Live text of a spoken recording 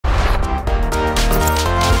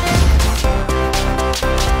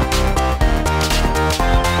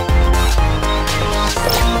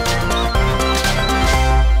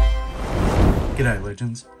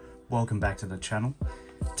legends, welcome back to the channel.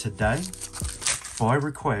 Today, by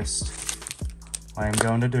request, I am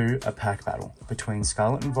going to do a pack battle between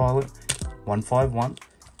Scarlet and Violet 151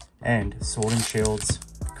 and Sword and Shield's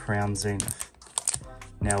Crown Zenith.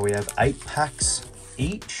 Now we have 8 packs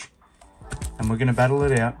each, and we're going to battle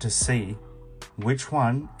it out to see which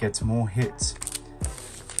one gets more hits.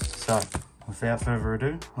 So, without further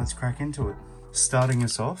ado, let's crack into it. Starting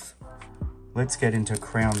us off, let's get into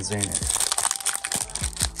Crown Zenith.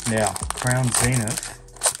 Now, Crown Zenith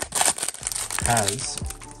has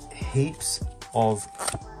heaps of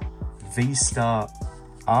V-Star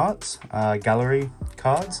arts, gallery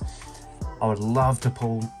cards. I would love to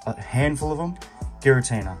pull a handful of them.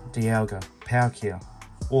 Giratina, Dialga, Palkia,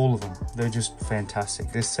 all of them. They're just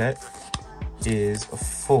fantastic. This set is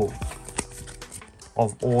full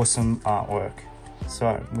of awesome artwork.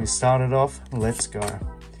 So, we started off, let's go.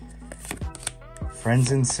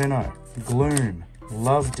 Friends in Sinnoh, Gloom,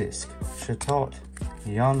 Love Disc, Chatot,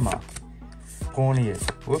 Yanma, Pawniard,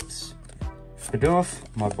 whoops, Bidoof,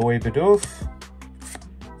 my boy Bidoof,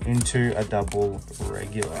 into a double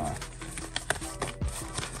regular.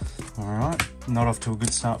 Alright, not off to a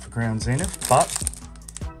good start for Crown Zenith, but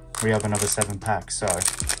we have another 7 packs, so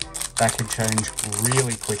that could change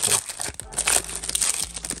really quickly.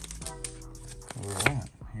 Alright,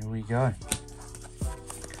 here we go.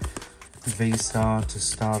 V-Star to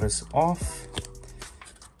start us off.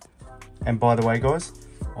 And by the way, guys,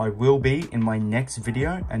 I will be in my next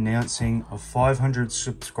video announcing a 500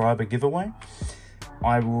 subscriber giveaway.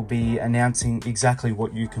 I will be announcing exactly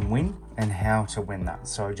what you can win and how to win that.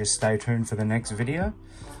 So just stay tuned for the next video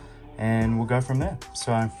and we'll go from there.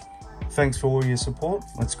 So thanks for all your support.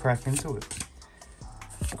 Let's crack into it.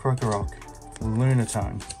 Krokorok,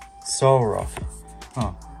 Lunatone, Solrock.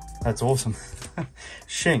 Oh, that's awesome.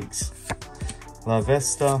 Shinx,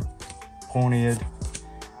 Larvesta, Pawniard,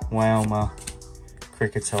 Wailmer,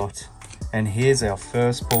 Kricketot, and here's our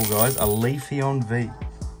first pull, guys, a Leafeon V.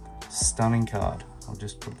 Stunning card. I'll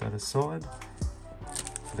just put that aside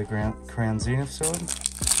for the Crown Zenith side.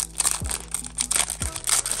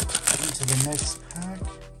 Into the next pack.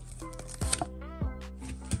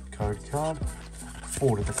 Code card.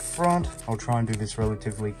 4 to the front. I'll try and do this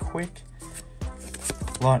relatively quick.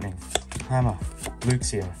 Lightning, Hammer,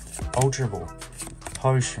 Luxio, Ultra Ball,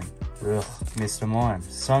 Potion, ugh, Mr. Mime,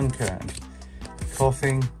 Sunkern,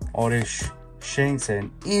 Coughing, Oddish, Shinx,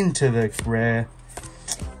 and into the rare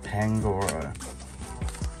Pangoro.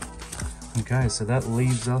 Okay, so that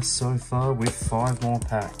leaves us so far with 5 more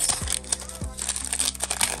packs.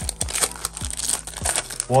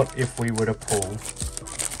 What if we were to pull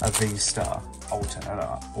a V-Star alternate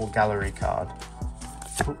art or gallery card?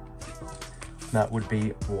 That would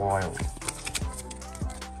be wild.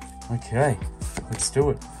 Okay, let's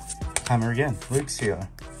do it. Hammer again, Luxio,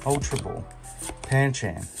 Ultra Ball,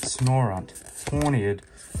 Pancham, Snorunt, Pawniard,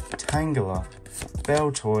 Tangela,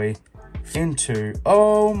 Beltoy, into,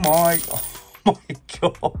 oh my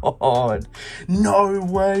god. No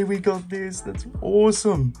way we got this. That's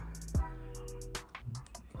awesome.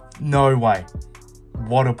 No way.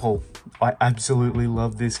 What a pull. I absolutely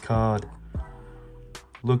love this card.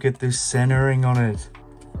 Look at this centering on it.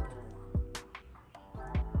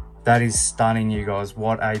 That is stunning, you guys.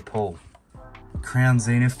 What a pull. Crown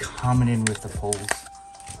Zenith coming in with the pulls.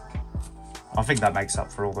 I think that makes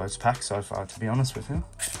up for all those packs so far, to be honest with you.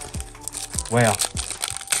 Wow.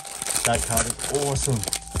 That card is awesome.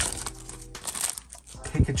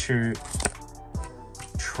 Pikachu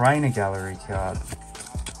Trainer Gallery card.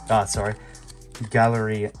 Sorry.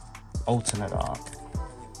 Gallery alternate art.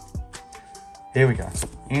 There we go.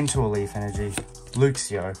 Into a Leaf Energy.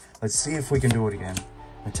 Luxio. Let's see if we can do it again.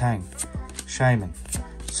 Matang, Shaman,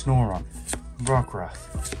 Snorunt, Rockruff,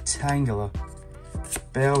 Tangela,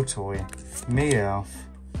 Beltoy, Meowth.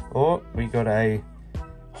 Oh, we got a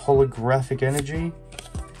holographic energy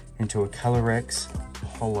into a Colorex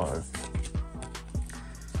Holo.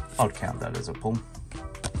 I'd count that as a pull.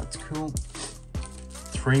 That's cool.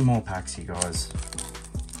 3 more packs, you guys.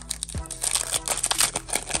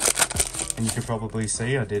 And you can probably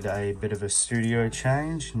see I did a bit of a studio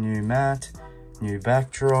change. New mat, new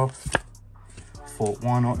backdrop. Thought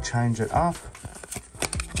why not change it up?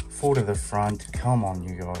 4 to the front. Come on,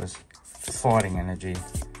 you guys. Fighting Energy.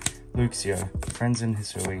 Luxio, Friends in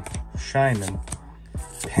Hisui, Shaman,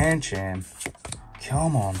 Pancham.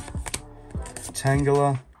 Come on.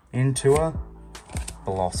 Tangela, into a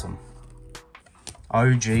Blossom.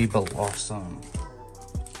 OG Blossom.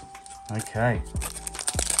 Okay.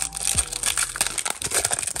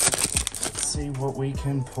 Let's see what we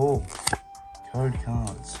can pull. Code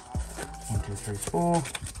cards. 1, 2, 3, 4.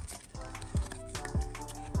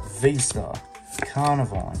 V-Star,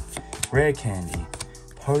 Carnivine, Rare Candy,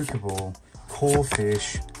 Pokeball,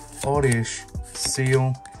 Corfish, Oddish,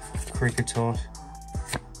 Seal, Cricketot.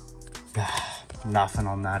 Nothing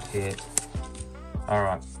on that hit.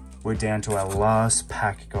 Alright, we're down to our last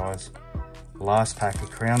pack, guys. Last pack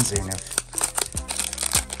of Crown Zenith.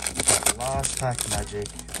 That last pack magic.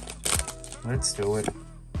 Let's do it.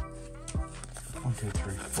 1, 2,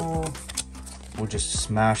 3, 4. We'll just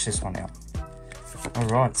smash this one out.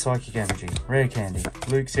 Alright, Psychic Energy, Rare Candy,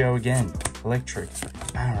 Luxio again, Electric,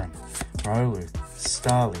 Aaron, Rolu,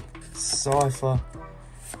 Starly, Cypher,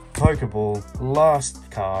 Pokeball, last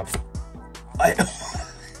card.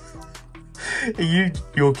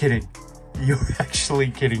 You're kidding. You're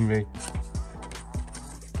actually kidding me.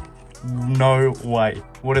 No way.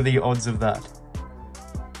 What are the odds of that?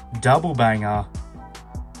 Double banger.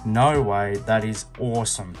 No way. That is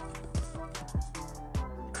awesome.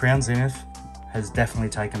 Crown Zenith has definitely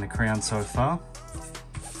taken the crown so far.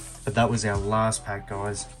 But that was our last pack,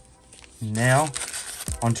 guys. Now,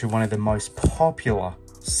 onto one of the most popular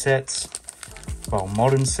sets. Well,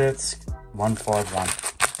 modern sets. 151.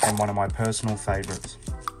 And one of my personal favorites.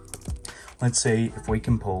 Let's see if we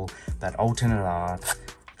can pull that alternate art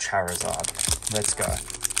Charizard. Let's go.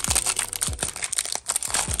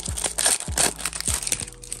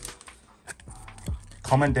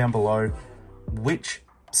 Comment down below which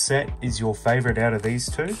set is your favorite out of these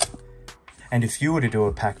two. And if you were to do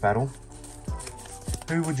a pack battle,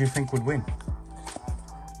 who would you think would win?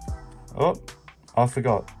 Oh, I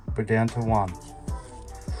forgot. We're down to 1.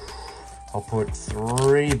 I'll put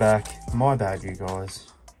 3 back. My bad, you guys.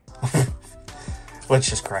 Let's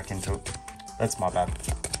just crack into it. That's my bad.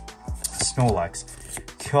 Snorlax,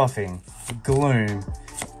 Coughing, Gloom,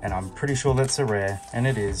 and I'm pretty sure that's a rare, and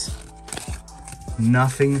it is.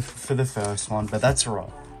 Nothing for the first one, but that's alright.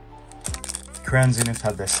 Crown Zenith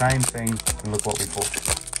had the same thing, and look what we pulled.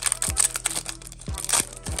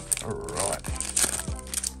 Alright.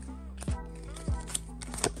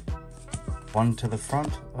 1 to the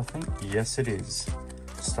front, I think. Yes, it is.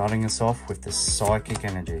 Starting us off with the Psychic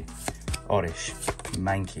Energy. Oddish,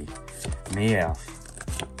 Mankey, Meowth,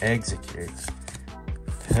 Execute,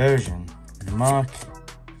 Persian, Mark,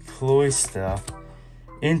 Cloyster,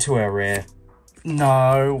 into our rare.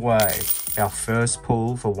 No way. Our first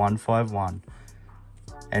pull for 151.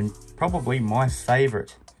 And probably my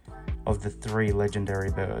favorite of the 3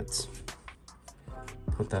 legendary birds.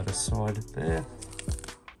 Put that aside there.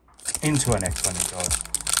 Into our next one, you guys.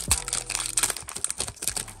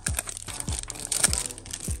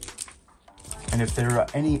 And if there are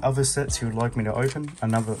any other sets you would like me to open,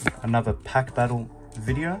 another pack battle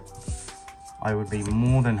video, I would be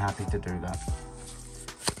more than happy to do that.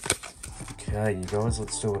 Okay, you guys,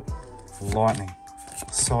 let's do it. Lightning,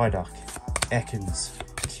 Psyduck, Ekans,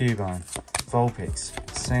 Cubone, Vulpix,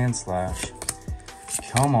 Sandslash.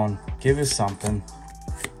 Come on, give us something.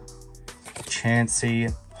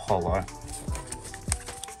 Chansey, Hollow.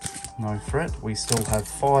 No fret, we still have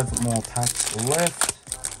 5 more packs left.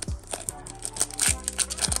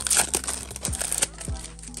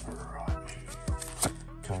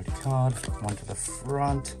 Card, 1 to the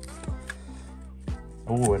front.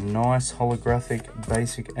 Oh, a nice holographic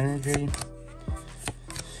basic energy.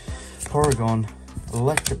 Porygon,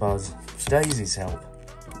 Electabuzz, Daisy's Help,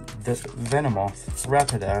 the Venomoth,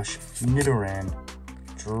 Rapidash, Nidoran,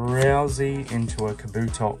 Drowsy into a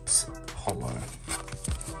Kabutops Hollow.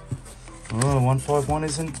 Oh, 151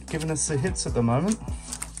 isn't giving us the hits at the moment.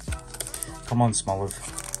 Come on, Smoliv.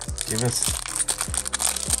 Give us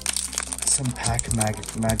some pack magic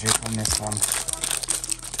on this one.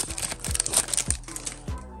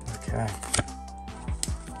 Okay.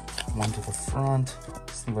 1 to the front.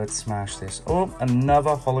 So let's smash this. Oh,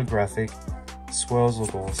 another holographic. Swirls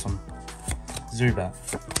look awesome. Zubat,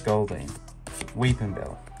 Goldeen,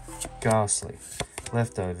 Weepinbell, Ghastly,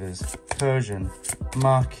 Leftovers, Persian,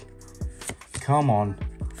 Muck. Come on.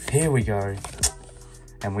 Here we go.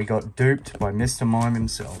 And we got duped by Mr. Mime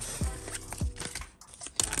himself.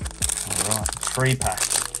 Alright, 3 pack.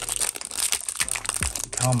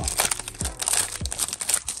 Come on.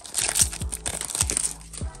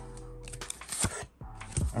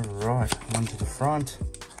 Alright, 1 to the front.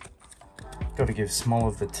 Got to give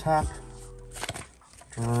Smoliv the tap.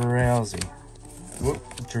 Drowsy. Whoop,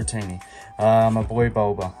 Dratini. My boy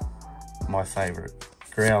Bulba. My favourite.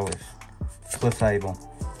 Growlithe. Clefable.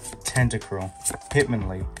 Tentacruel.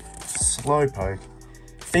 Hitmonlee. Slowpoke.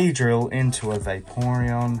 Beedrill into a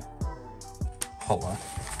Vaporeon. Hollow.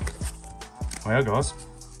 Well, guys,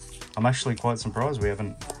 I'm actually quite surprised we've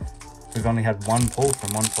only had 1 pull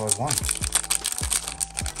from 151.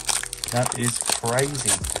 That is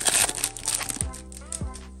crazy.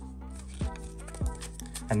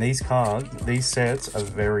 And these sets are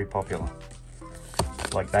very popular.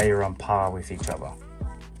 Like, they are on par with each other.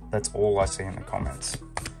 That's all I see in the comments.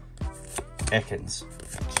 Ekans,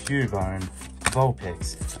 Cubone,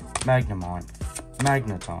 Vulpix, Magnemite,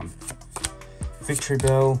 Magneton, Victory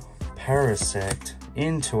Bell, Parasect,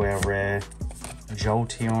 into our rare,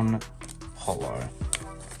 Jolteon Holo.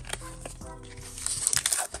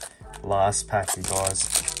 Last pack, you guys.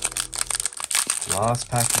 Last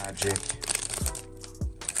pack magic.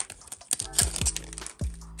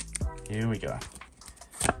 Here we go.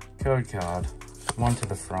 Code card, one to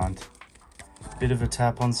the front. Bit of a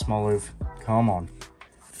tap on Smoliv. Come on.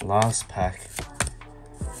 Last pack.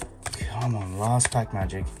 Come on, last pack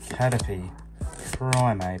magic. Caterpie,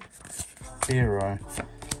 Primeape, Fearow,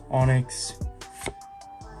 Onyx.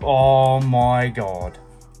 Oh my god.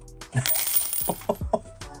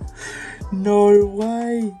 No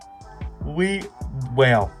way. We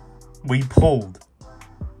pulled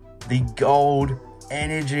the gold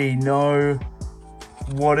energy. No.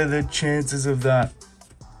 What are the chances of that?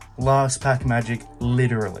 Last pack magic,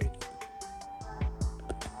 literally.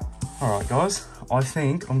 Alright guys, I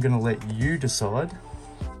think I'm going to let you decide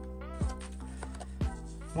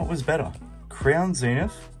what was better, Crown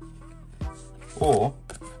Zenith or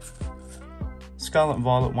Scarlet and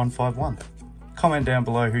Violet 151. Comment down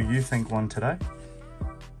below who you think won today.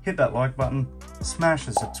 Hit that like button, smash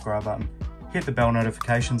the subscribe button, hit the bell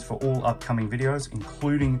notifications for all upcoming videos,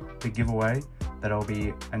 including the giveaway that I'll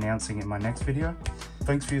be announcing in my next video.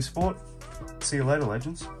 Thanks for your support. See you later,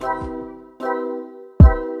 legends.